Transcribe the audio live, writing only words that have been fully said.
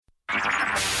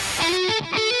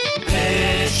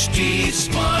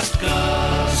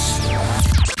Smartcast.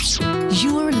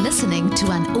 You're listening to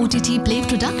an OTT Play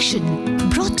production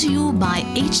brought to you by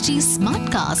HT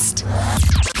Smartcast.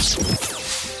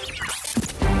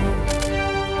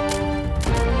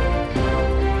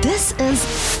 This is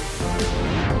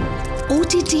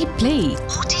OTT Play.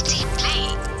 OTT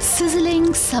Play.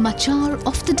 Sizzling Samachar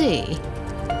of the Day.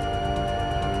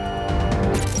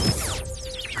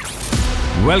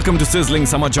 Welcome to Sizzling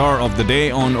Samachar of the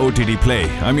Day on OTT Play.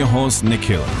 I'm your host,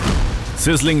 Nikhil.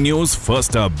 Sizzling news.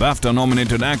 First up,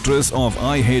 BAFTA-nominated actress of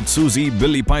I Hate Susie,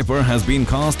 Billie Piper, has been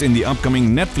cast in the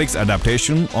upcoming Netflix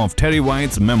adaptation of Terry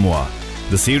White's memoir.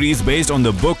 The series, based on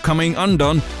the book Coming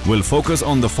Undone, will focus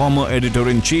on the former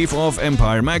editor-in-chief of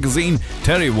Empire magazine,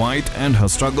 Terry White, and her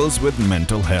struggles with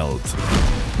mental health.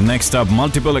 Next up,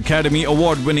 multiple Academy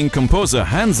Award-winning composer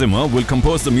Hans Zimmer will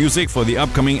compose the music for the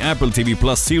upcoming Apple TV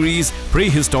Plus series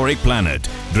Prehistoric Planet.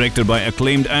 Directed by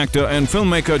acclaimed actor and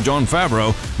filmmaker Jon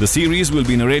Favreau, the series will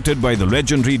be narrated by the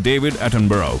legendary David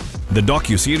Attenborough. The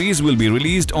docu-series will be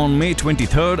released on May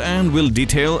 23rd and will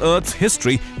detail Earth's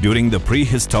history during the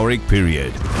prehistoric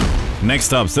period.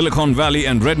 Next up, Silicon Valley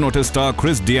and Red Notice star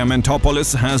Chris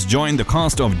Diamantopoulos has joined the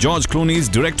cast of George Clooney's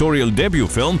directorial debut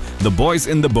film, The Boys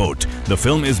in the Boat. The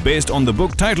film is based on the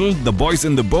book titled The Boys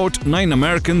in the Boat, 9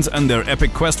 Americans and Their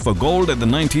Epic Quest for Gold at the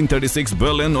 1936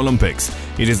 Berlin Olympics.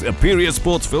 It is a period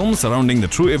sports film surrounding the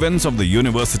true events of the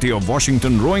University of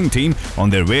Washington rowing team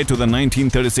on their way to the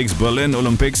 1936 Berlin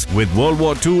Olympics, with World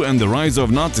War II and the rise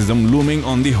of Nazism looming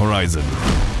on the horizon.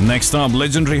 Next up,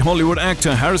 legendary Hollywood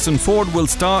actor Harrison Ford will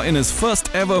star in his first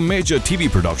ever major TV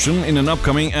production in an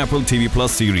upcoming Apple TV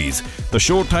Plus series. The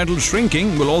show, titled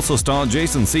Shrinking, will also star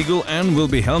Jason Segel and will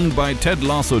be helmed by Ted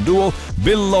Lasso duo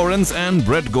Bill Lawrence and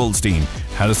Brett Goldstein.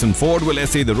 Harrison Ford will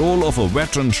essay the role of a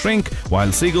veteran shrink while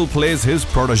Segel plays his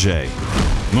protege.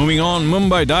 Moving on,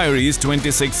 Mumbai Diaries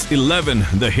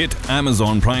 2611, the hit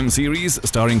Amazon Prime series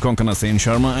starring Konkana Sen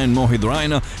Sharma and Mohit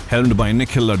Raina, helmed by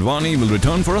Nikhil Advani, will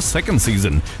return for a second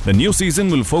season. The new season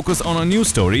will focus on a new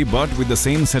story but with the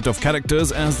same set of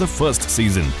characters as the first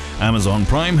season. Amazon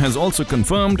Prime has also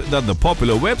confirmed that the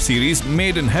popular web series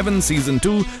Made in Heaven Season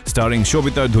 2, starring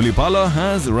Shobita Dhulipala,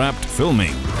 has wrapped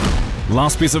filming.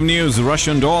 Last piece of news,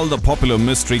 Russian Doll, the popular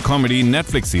mystery comedy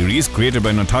Netflix series created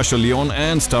by Natasha Lyonne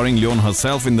and starring Lyonne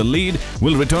herself in the lead,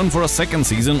 will return for a second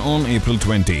season on April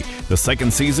 20. The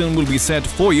second season will be set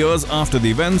 4 years after the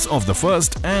events of the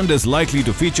first and is likely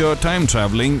to feature time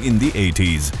traveling in the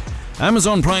 80s.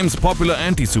 Amazon Prime's popular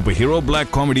anti-superhero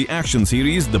black comedy action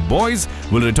series The Boys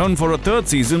will return for a third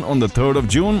season on the 3rd of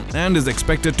June and is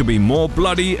expected to be more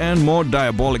bloody and more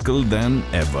diabolical than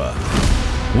ever.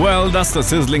 Well, that's the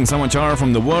sizzling samachar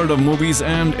from the world of movies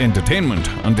and entertainment.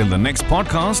 Until the next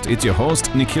podcast, it's your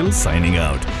host Nikhil signing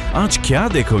out. Aaj kya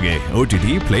dekhoge?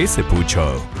 OTT Play se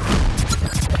poocho.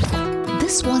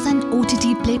 This was an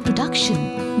OTT Play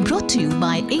production brought to you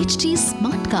by HT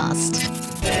Smartcast.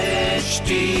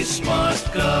 HT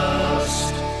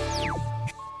Smartcast.